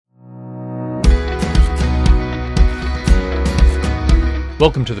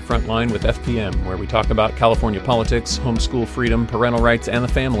Welcome to The Front Line with FPM, where we talk about California politics, homeschool freedom, parental rights, and the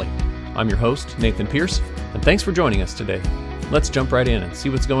family. I'm your host, Nathan Pierce, and thanks for joining us today. Let's jump right in and see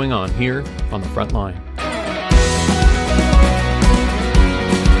what's going on here on The Front Line.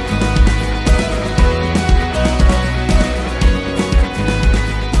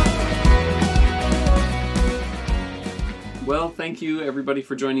 Well, thank you everybody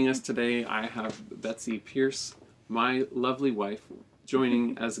for joining us today. I have Betsy Pierce, my lovely wife,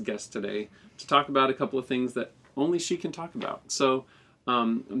 joining as a guest today to talk about a couple of things that only she can talk about. So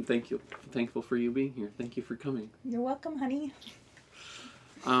I'm thankful for you being here. Thank you for coming. You're welcome, honey.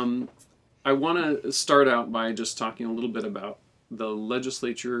 I want to start out by just talking a little bit about the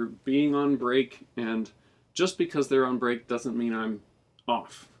legislature being on break, and just because they're on break doesn't mean I'm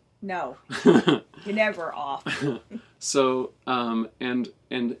off. No, you're never off. So, and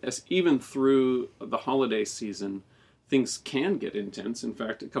as even through the holiday season, things can get intense. In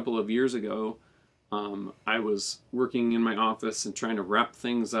fact, a couple of years ago, I was working in my office and trying to wrap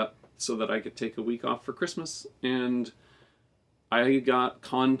things up so that I could take a week off for Christmas. And I got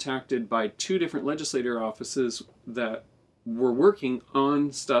contacted by two different legislator offices that were working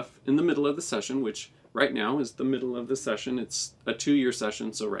on stuff in the middle of the session, which right now is the middle of the session. It's a 2-year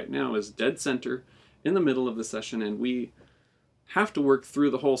session, so right now is dead center in the middle of the session, and we have to work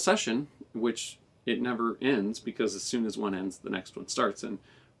through the whole session, which it never ends, because as soon as one ends, the next one starts. And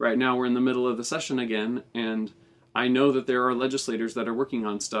right now we're in the middle of the session again, and I know that there are legislators that are working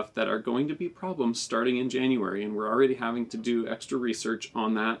on stuff that are going to be problems starting in January, and we're already having to do extra research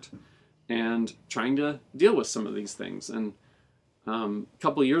on that and trying to deal with some of these things. And a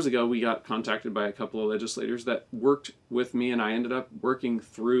couple of years ago, we got contacted by a couple of legislators that worked with me, and I ended up working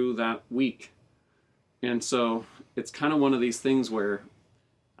through that week. And so it's kind of one of these things where,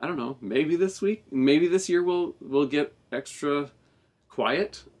 I don't know, maybe this year we'll get extra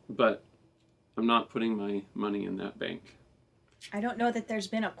quiet, but I'm not putting my money in that bank. I don't know that there's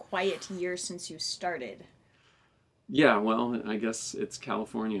been a quiet year since you started. Yeah, well, I guess it's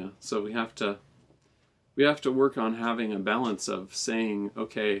California, so we have to work on having a balance of saying,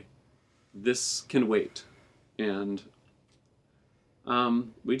 okay, this can wait, and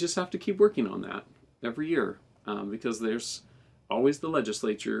we just have to keep working on that every year, because there's always the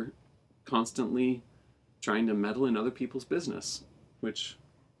legislature constantly trying to meddle in other people's business, which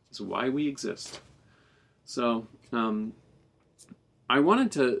is why we exist. So I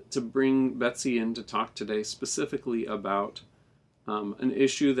wanted to bring Betsy in to talk today specifically about an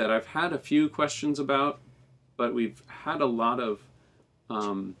issue that I've had a few questions about, but we've had a lot of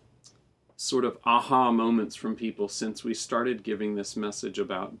sort of aha moments from people since we started giving this message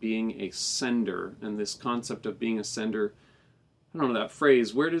about being a sender, and this concept of being a sender. I don't know, that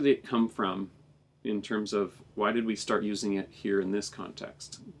phrase, where did it come from in terms of why did we start using it here in this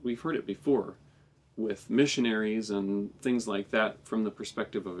context? We've heard it before with missionaries and things like that from the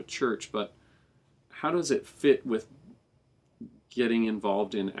perspective of a church, but how does it fit with getting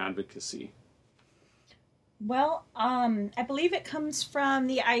involved in advocacy? Well, I believe it comes from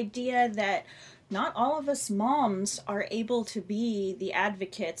the idea that not all of us moms are able to be the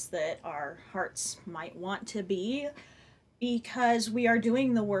advocates that our hearts might want to be, because we are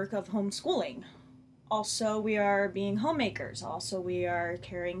doing the work of homeschooling. Also, we are being homemakers. Also, we are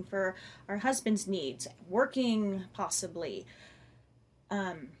caring for our husband's needs, working possibly.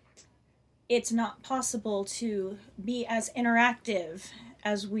 It's not possible to be as interactive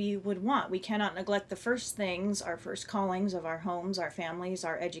as we would want. We cannot neglect the first things, our first callings of our homes, our families,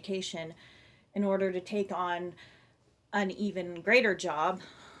 our education, in order to take on an even greater job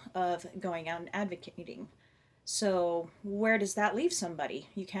of going out and advocating. So where does that leave somebody?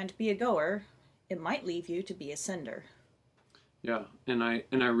 You can't be a goer. It might leave you to be a sender. Yeah, and I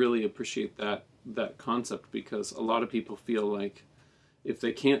really appreciate that concept, because a lot of people feel like if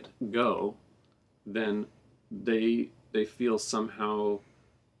they can't go, then they feel somehow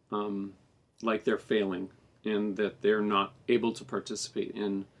like they're failing, and that they're not able to participate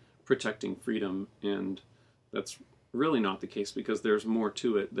in protecting freedom. And that's really not the case, because there's more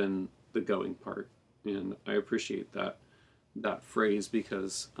to it than the going part. And I appreciate that phrase,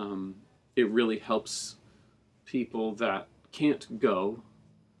 because it really helps people that can't go,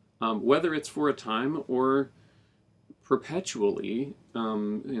 whether it's for a time or perpetually.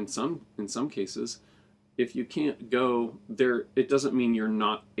 In some cases, if you can't go there, it doesn't mean you're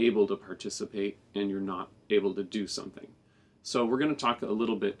not able to participate and you're not able to do something. So we're going to talk a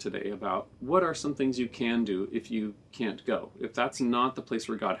little bit today about what are some things you can do if you can't go. If that's not the place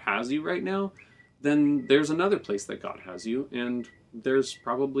where God has you right now, then there's another place that God has you, and there's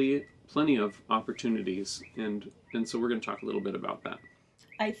probably plenty of opportunities, and so we're going to talk a little bit about that.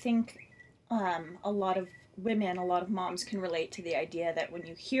 I think a lot of women, a lot of moms can relate to the idea that when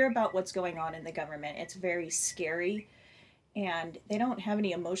you hear about what's going on in the government, it's very scary, and they don't have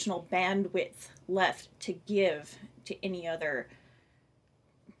any emotional bandwidth left to give to any other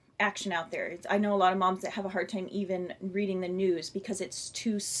action out there. I know a lot of moms that have a hard time even reading the news because it's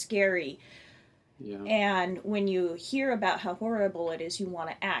too scary. Yeah. And when you hear about how horrible it is, you want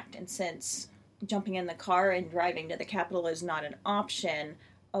to act. And since jumping in the car and driving to the Capitol is not an option,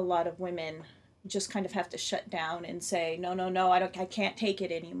 a lot of women just kind of have to shut down and say, no, no, no, I can't take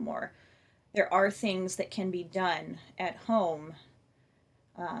it anymore. There are things that can be done at home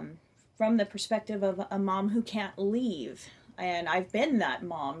from the perspective of a mom who can't leave. And I've been that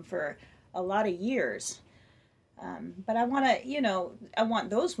mom for a lot of years. But I want to, I want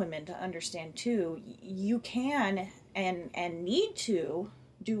those women to understand too, you can and need to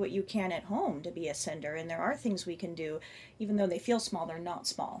do what you can at home to be a sender. And there are things we can do, even though they feel small, they're not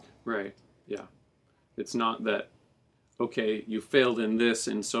small. Right. Yeah. It's not that, okay, you failed in this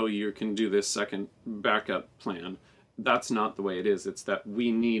and so you can do this second backup plan. That's not the way it is. It's that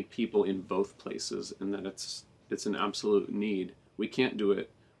we need people in both places, and that it's an absolute need. We can't do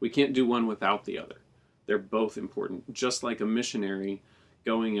it. We can't do one without the other. They're both important. Just like a missionary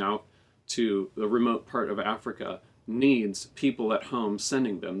going out to the remote part of Africa needs people at home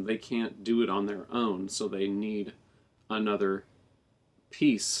sending them. They can't do it on their own, so they need another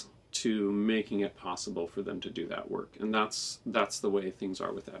piece to making it possible for them to do that work. And that's the way things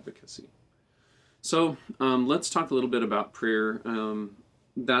are with advocacy. So let's talk a little bit about prayer.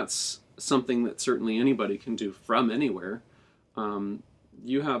 That's something that certainly anybody can do from anywhere.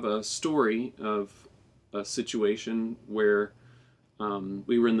 You have a story of a situation where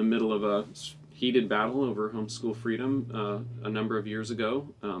we were in the middle of a heated battle over homeschool freedom a number of years ago.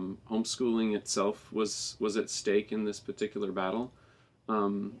 Homeschooling itself was at stake in this particular battle.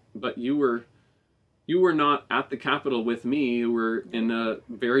 But you were not at the Capitol with me. You were in a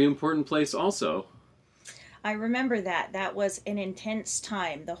very important place also. I remember that. That was an intense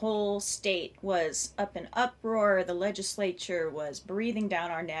time. The whole state was up in uproar. The legislature was breathing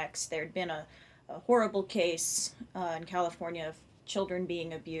down our necks. There'd been a horrible case in California of children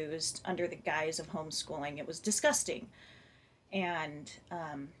being abused under the guise of homeschooling. It was disgusting. And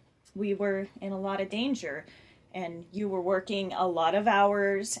we were in a lot of danger. And you were working a lot of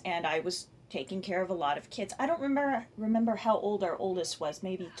hours, and I was taking care of a lot of kids. I don't remember how old our oldest was,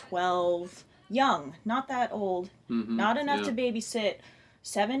 maybe 12. Young, not that old, not enough to babysit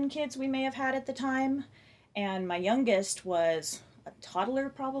 7 kids we may have had at the time. And my youngest was a toddler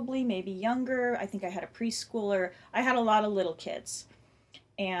probably, maybe younger. I think I had a preschooler. I had a lot of little kids.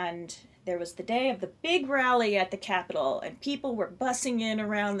 And there was the day of the big rally at the Capitol, and people were bussing in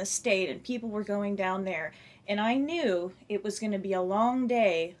around the state, and people were going down there. And I knew it was going to be a long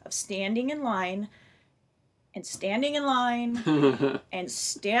day of standing in line and standing in line and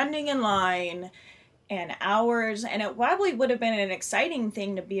standing in line and hours. And it probably would have been an exciting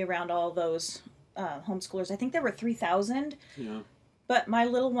thing to be around all those homeschoolers. I think there were 3,000. Yeah. But my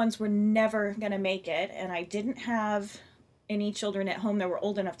little ones were never going to make it. And I didn't have any children at home that were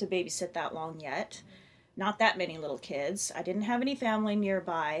old enough to babysit that long yet. Not that many little kids. I didn't have any family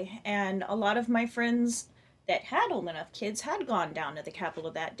nearby. And a lot of my friends that had old enough kids had gone down to the Capitol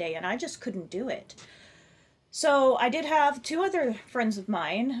that day, and I just couldn't do it. So I did have 2 other friends of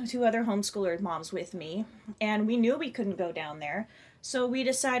mine, 2 other homeschooler moms with me, and we knew we couldn't go down there, so we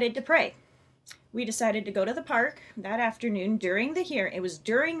decided to pray. We decided to go to the park that afternoon during the hearing. It was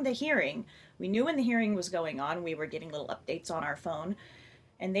during the hearing. We knew when the hearing was going on. We were getting little updates on our phone,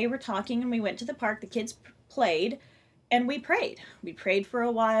 and they were talking, and we went to the park. The kids played, and we prayed. We prayed for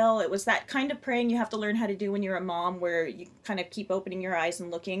a while. It was that kind of praying you have to learn how to do when you're a mom, where you kind of keep opening your eyes and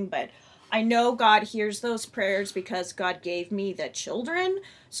looking. But I know God hears those prayers because God gave me the children.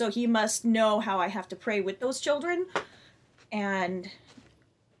 So he must know how I have to pray with those children. And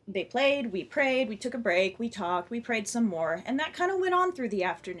they played, we prayed, we took a break, we talked, we prayed some more. And that kind of went on through the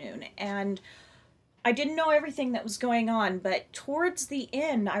afternoon. And I didn't know everything that was going on. But towards the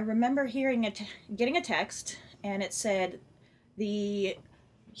end, I remember getting a text. And it said, the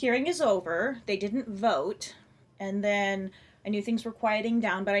hearing is over. They didn't vote. And then I knew things were quieting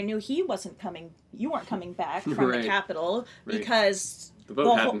down, but I knew you weren't coming back from the Capitol because the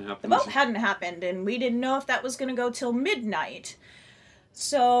vote hadn't happened. The vote hadn't happened, and we didn't know if that was going to go till midnight.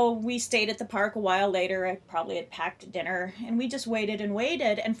 So we stayed at the park a while later. I probably had packed dinner, and we just waited and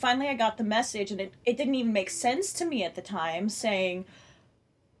waited. And finally I got the message, and it didn't even make sense to me at the time, saying,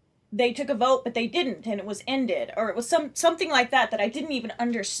 they took a vote but they didn't and it was ended, or it was something like that I didn't even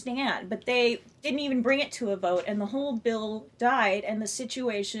understand, but they didn't even bring it to a vote and the whole bill died, and the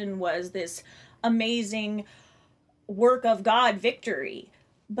situation was this amazing work of God victory.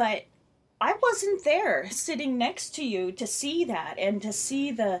 But I wasn't there sitting next to you to see that, and to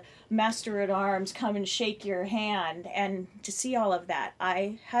see the master at arms come and shake your hand, and to see all of that.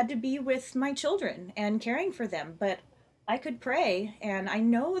 I had to be with my children and caring for them, but I could pray, and I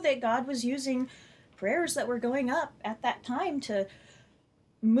know that God was using prayers that were going up at that time to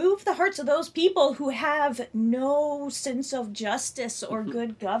move the hearts of those people who have no sense of justice or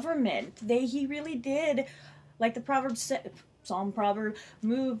good government. He really did, like the Psalm proverb,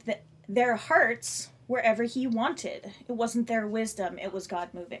 move their hearts wherever he wanted. It wasn't their wisdom, it was God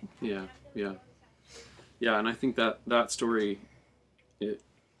moving. Yeah, yeah. Yeah, and I think that story, it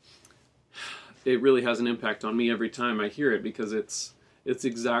really has an impact on me every time I hear it, because it's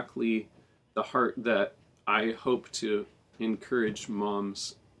exactly the heart that I hope to encourage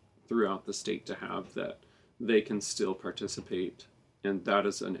moms throughout the state to have, that they can still participate, and that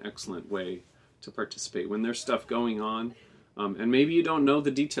is an excellent way to participate when there's stuff going on, and maybe you don't know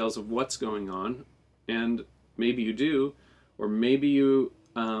the details of what's going on, and maybe you do, or maybe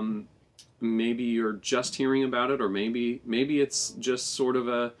you're just hearing about it, or maybe it's just sort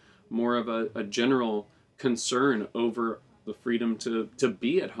of more of a general concern over the freedom to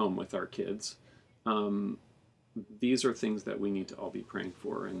be at home with our kids. These are things that we need to all be praying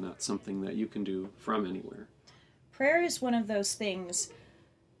for, and that's something that you can do from anywhere. Prayer is one of those things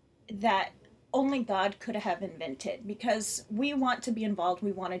that only God could have invented, because we want to be involved,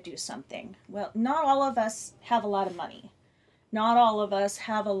 we want to do something. Well, not all of us have a lot of money. Not all of us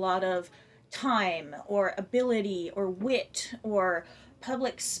have a lot of time or ability or wit or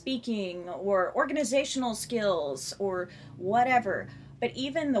public speaking or organizational skills or whatever. But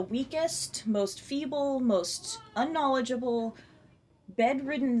even the weakest, most feeble, most unknowledgeable,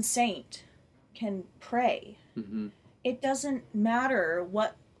 bedridden saint can pray. Mm-hmm. It doesn't matter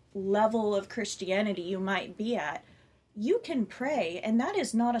what level of Christianity you might be at. You can pray, and that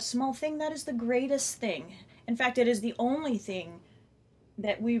is not a small thing. That is the greatest thing. In fact, it is the only thing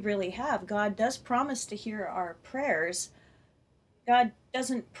that we really have. God does promise to hear our prayers. God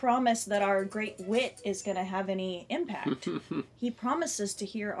doesn't promise that our great wit is going to have any impact. He promises to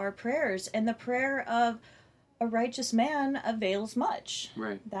hear our prayers, and the prayer of a righteous man avails much.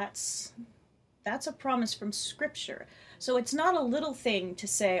 Right. That's a promise from Scripture. So it's not a little thing to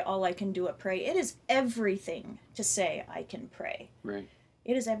say, all I can do is pray. It is everything to say, I can pray. Right.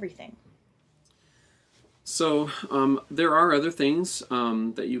 It is everything. So there are other things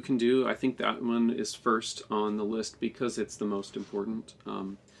that you can do. I think that one is first on the list because it's the most important.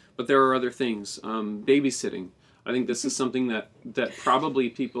 But there are other things. Babysitting. I think this is something that probably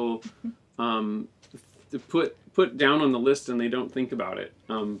people put down on the list and they don't think about it.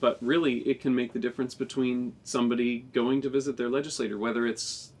 But really, it can make the difference between somebody going to visit their legislator, whether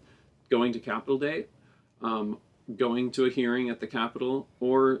it's going to Capitol Day, going to a hearing at the Capitol,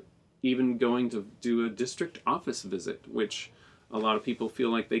 or even going to do a district office visit, which a lot of people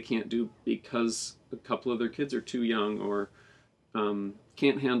feel like they can't do because a couple of their kids are too young, or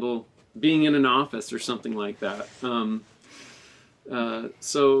can't handle being in an office or something like that.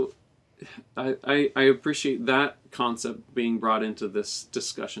 So I appreciate that concept being brought into this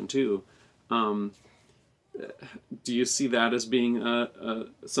discussion too. Do you see that as being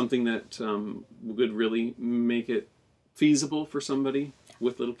something that would really make it feasible for somebody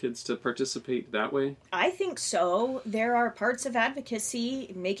with little kids to participate that way? I think so. There are parts of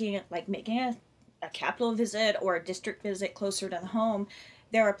advocacy, making a Capitol visit or a district visit closer to the home.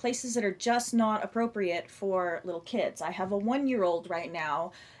 There are places that are just not appropriate for little kids. I have a 1-year-old right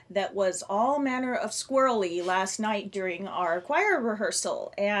now that was all manner of squirrely last night during our choir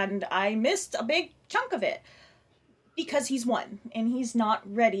rehearsal, and I missed a big chunk of it because he's 1 and he's not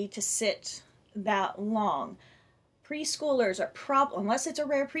ready to sit that long. Preschoolers are unless it's a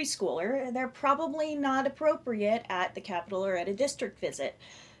rare preschooler, they're probably not appropriate at the Capitol or at a district visit.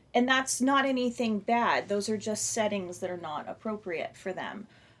 And that's not anything bad. Those are just settings that are not appropriate for them.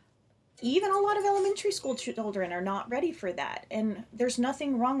 Even a lot of elementary school children are not ready for that. And there's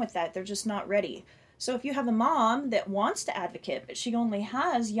nothing wrong with that. They're just not ready. So if you have a mom that wants to advocate, but she only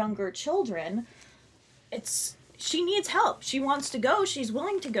has younger children, she needs help. She wants to go. She's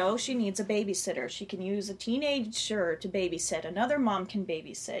willing to go. She needs a babysitter. She can use a teenager to babysit. Another mom can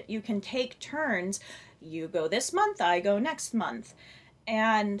babysit. You can take turns. You go this month, I go next month.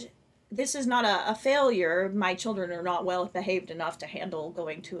 And this is not a failure. My children are not well behaved enough to handle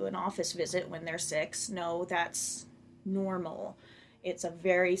going to an office visit when they're 6. No, that's normal. It's a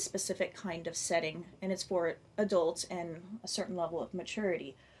very specific kind of setting, and it's for adults and a certain level of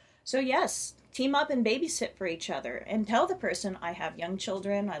maturity. So, yes, team up and babysit for each other and tell the person, I have young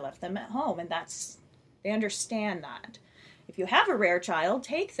children, I left them at home, and they understand that. If you have a rare child,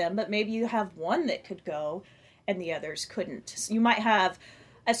 take them, but maybe you have one that could go and the others couldn't. So you might have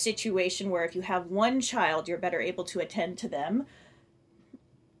a situation where if you have one child, you're better able to attend to them.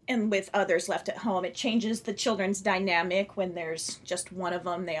 And with others left at home, it changes the children's dynamic when there's just one of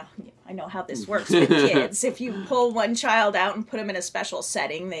them. I know how this works with kids. If you pull one child out and put them in a special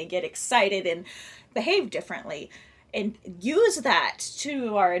setting, they get excited and behave differently. And use that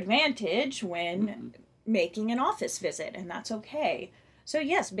to our advantage when making an office visit, and that's okay. So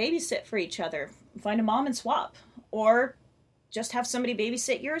yes, babysit for each other. Find a mom and swap. Or just have somebody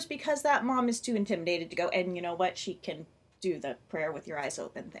babysit yours because that mom is too intimidated to go. And you know what? She can do the prayer with your eyes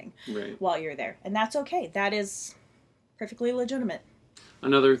open thing while you're there. And that's okay. That is perfectly legitimate.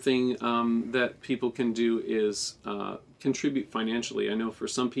 Another thing that people can do is contribute financially. I know for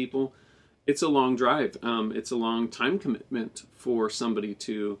some people, it's a long drive. It's a long time commitment for somebody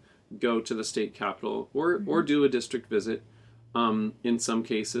to go to the state capitol or do a district visit in some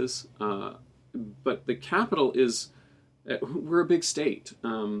cases. But the Capitol we're a big state.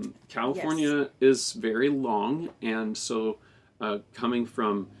 California is very long, and so coming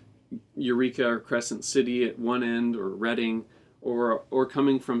from Eureka or Crescent City at one end, or Redding, or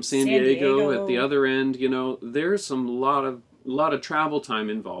coming from San Diego at the other end, there's a lot of travel time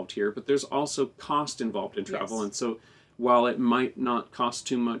involved here, but there's also cost involved in travel. Yes. And so while it might not cost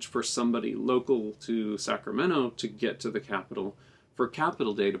too much for somebody local to Sacramento to get to the Capitol for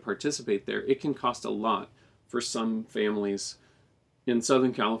Capitol Day to participate there, it can cost a lot for some families in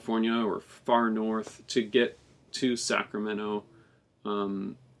Southern California or far north to get to Sacramento.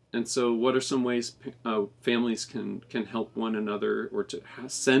 And so what are some ways families can help one another, or to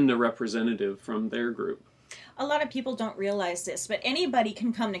send a representative from their group? A lot of people don't realize this, but anybody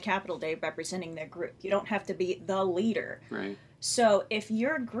can come to Capitol Day representing their group. You don't have to be the leader. Right. So if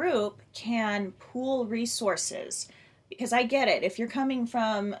your group can pool resources, because I get it, if you're coming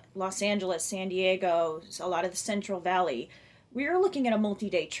from Los Angeles, San Diego, a lot of the Central Valley, we're looking at a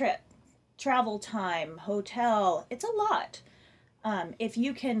multi-day trip. Travel time, hotel, it's a lot. If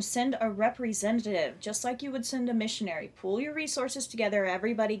you can send a representative, just like you would send a missionary, pool your resources together,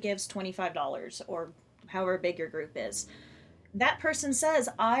 everybody gives $25 or however big your group is. That person says,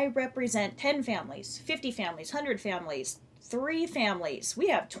 I represent 10 families, 50 families, 100 families, 3 families. We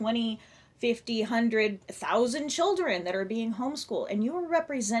have 20, 50, 100, 1,000 children that are being homeschooled, and you are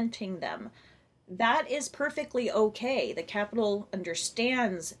representing them. That is perfectly okay. The Capitol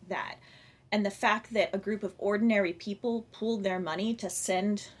understands that. And the fact that a group of ordinary people pooled their money to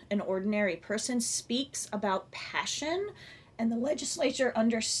send an ordinary person speaks about passion, and the legislature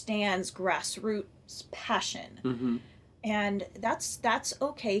understands grassroots passion. Mm-hmm. And that's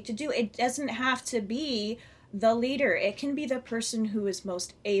okay to do. It doesn't have to be the leader. It can be the person who is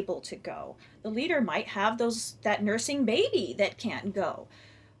most able to go. The leader might have that nursing baby that can't go,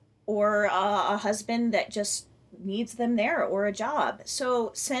 or a husband that just needs them there, or a job.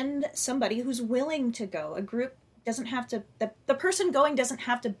 So send somebody who's willing to go. A group doesn't have to, the person going doesn't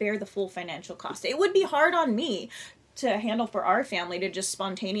have to bear the full financial cost. It would be hard on me to handle for our family to just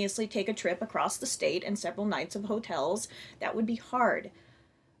spontaneously take a trip across the state and several nights of hotels. That would be hard.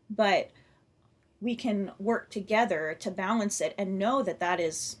 But we can work together to balance it and know that that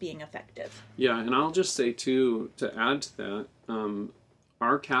is being effective. Yeah, and I'll just say too, to add to that,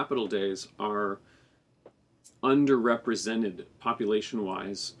 our Capitol Days are underrepresented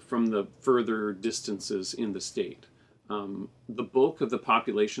population-wise from the further distances in the state. The bulk of the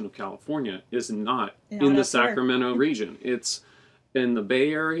population of California is not in the Sacramento region. It's in the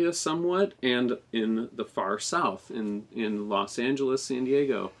Bay Area somewhat, and in the far south, in Los Angeles, San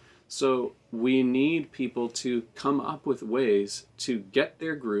Diego. So we need people to come up with ways to get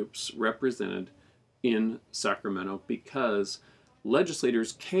their groups represented in Sacramento, because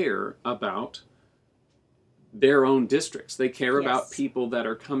legislators care about their own districts. They care about people that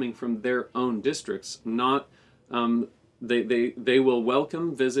are coming from their own districts. Not they will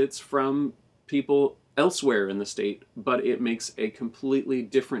welcome visits from people elsewhere in the state, but it makes a completely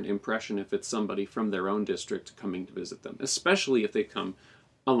different impression if it's somebody from their own district coming to visit them, especially if they come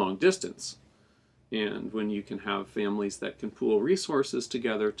a long distance. And when you can have families that can pool resources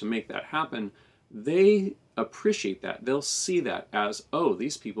together to make that happen, they appreciate that. They'll see that as, oh,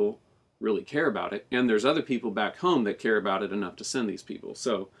 these people really care about it, and there's other people back home that care about it enough to send these people.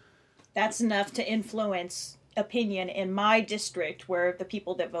 So that's enough to influence opinion in my district where the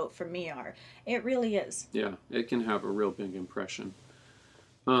people that vote for me are. It really is. Yeah, it can have a real big impression.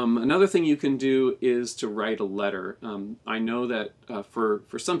 Another thing you can do is to write a letter. I know that for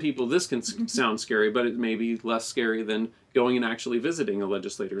some people this can sound scary, but it may be less scary than going and actually visiting a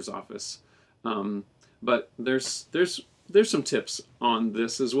legislator's office. But there's some tips on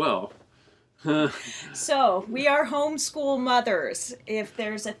this as well. So, we are homeschool mothers. If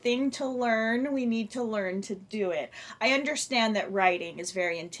there's a thing to learn, we need to learn to do it. I understand that writing is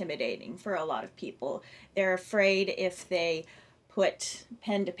very intimidating for a lot of people. They're afraid if they put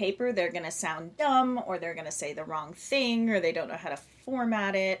pen to paper, they're going to sound dumb, or they're going to say the wrong thing, or they don't know how to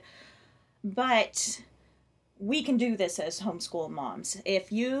format it. But we can do this as homeschool moms.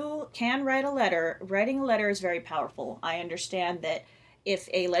 If you can write a letter, writing a letter is very powerful. I understand that if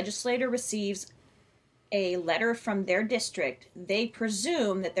a legislator receives a letter from their district, they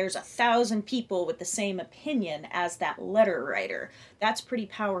presume that there's 1,000 people with the same opinion as that letter writer. That's pretty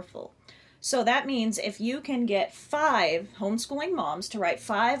powerful. So that means if you can get 5 homeschooling moms to write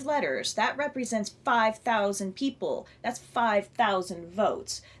 5 letters, that represents 5,000 people. That's 5,000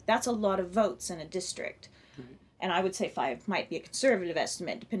 votes. That's a lot of votes in a district. Right. And I would say 5 might be a conservative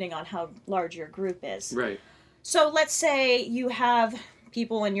estimate, depending on how large your group is. Right. So let's say you have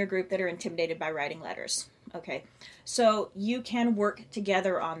people in your group that are intimidated by writing letters. Okay. So you can work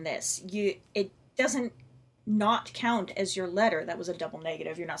together on this. It doesn't not count as your letter. That was a double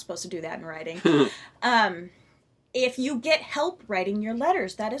negative. You're not supposed to do that in writing. If you get help writing your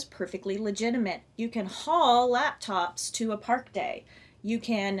letters, that is perfectly legitimate. You can haul laptops to a park day. You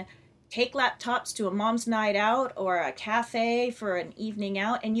can take laptops to a mom's night out or a cafe for an evening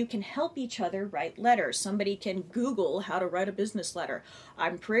out, and you can help each other write letters. Somebody can Google how to write a business letter.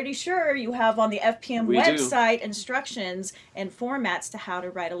 I'm pretty sure you have on the FPM website instructions and formats to how to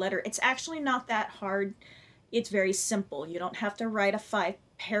write a letter. It's actually not that hard. It's very simple. You don't have to write a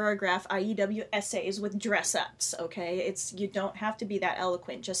 5-paragraph IEW essays with dress-ups, okay? You don't have to be that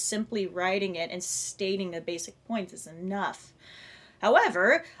eloquent. Just simply writing it and stating the basic points is enough.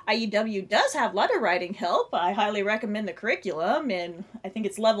 However, IEW does have letter writing help. I highly recommend the curriculum, and I think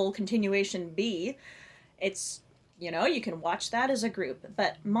it's level continuation B. It's, you can watch that as a group.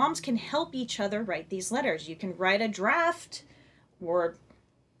 But moms can help each other write these letters. You can write a draft or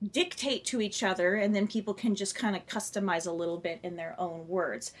dictate to each other, and then people can just kind of customize a little bit in their own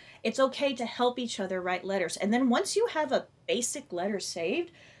words. It's okay to help each other write letters. And then once you have a basic letter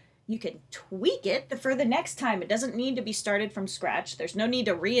saved, you can tweak it for the next time. It doesn't need to be started from scratch. There's no need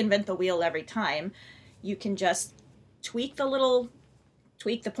to reinvent the wheel every time. You can just tweak the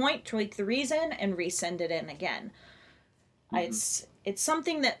point, tweak the reason, and resend it in again. Mm-hmm. It's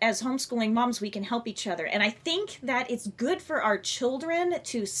something that as homeschooling moms, we can help each other. And I think that it's good for our children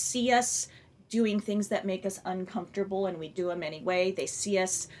to see us doing things that make us uncomfortable, and we do them anyway. They see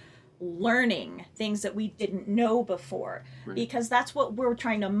us learning things that we didn't know before, right? Because that's what we're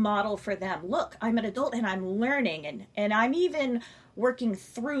trying to model for them. Look, I'm an adult and I'm learning, and I'm even working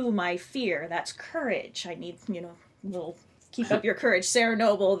through my fear. That's courage. I need, little keep up your courage. Sarah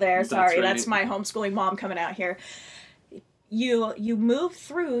Noble there. Sorry, right. That's my homeschooling mom coming out here. You move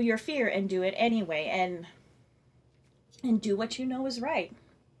through your fear and do it anyway, and do what you know is right.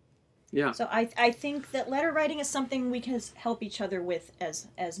 Yeah. So I think that letter writing is something we can help each other with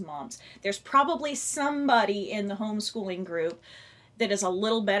as moms. There's probably somebody in the homeschooling group that is a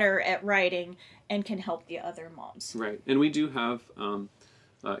little better at writing and can help the other moms. Right. And we do have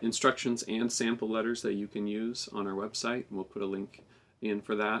instructions and sample letters that you can use on our website. We'll put a link in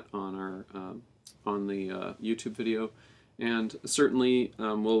for that on our on the YouTube video. And certainly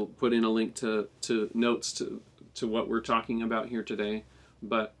we'll put in a link to notes to what we're talking about here today.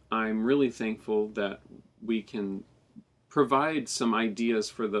 But I'm really thankful that we can provide some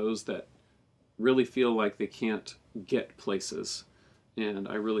ideas for those that really feel like they can't get places. And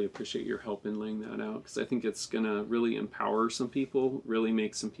I really appreciate your help in laying that out, because I think it's going to really empower some people, really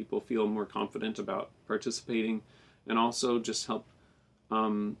make some people feel more confident about participating, and also just help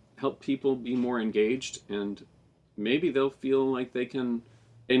people be more engaged, and maybe they'll feel like they can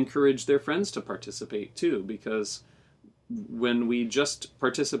encourage their friends to participate too, because when we just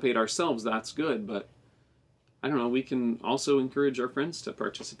participate ourselves, that's good, but I don't know, we can also encourage our friends to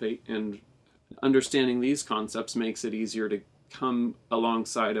participate, and understanding these concepts makes it easier to come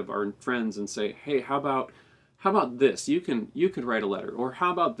alongside of our friends and say, hey, how about this? You could write a letter, or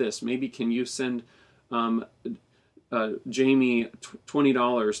how about this? Maybe can you send Jamie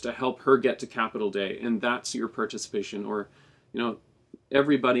 $20 to help her get to Capitol Day, and that's your participation. Or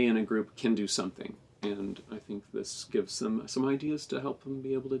everybody in a group can do something. And I think this gives them some ideas to help them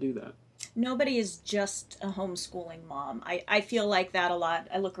be able to do that. Nobody is just a homeschooling mom. I feel like that a lot.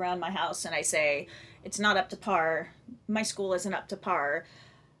 I look around my house and I say, it's not up to par. My school isn't up to par.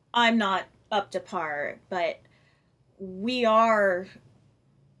 I'm not up to par, but we are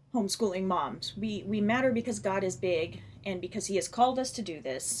homeschooling moms. We matter because God is big and because he has called us to do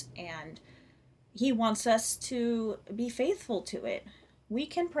this, and he wants us to be faithful to it. We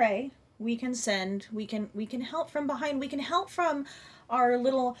can pray, we can send, we can help from behind, we can help from our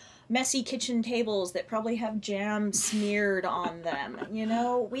little messy kitchen tables that probably have jam smeared on them.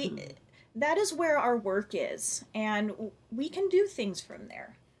 That is where our work is, and we can do things from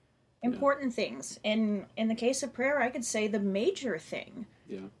there. Important things. In the case of prayer, I could say the major thing.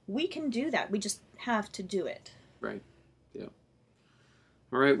 Yeah. We can do that. We just have to do it. Right. Yeah.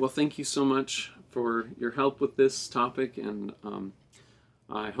 All right. Well, thank you so much for your help with this topic, and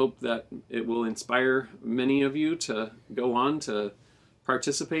I hope that it will inspire many of you to go on to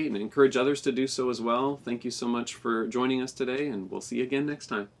participate and encourage others to do so as well. Thank you so much for joining us today, and we'll see you again next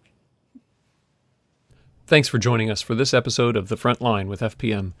time. Thanks for joining us for this episode of The Front Line with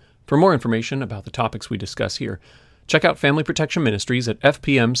FPM. For more information about the topics we discuss here, check out Family Protection Ministries at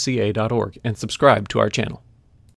fpmca.org and subscribe to our channel.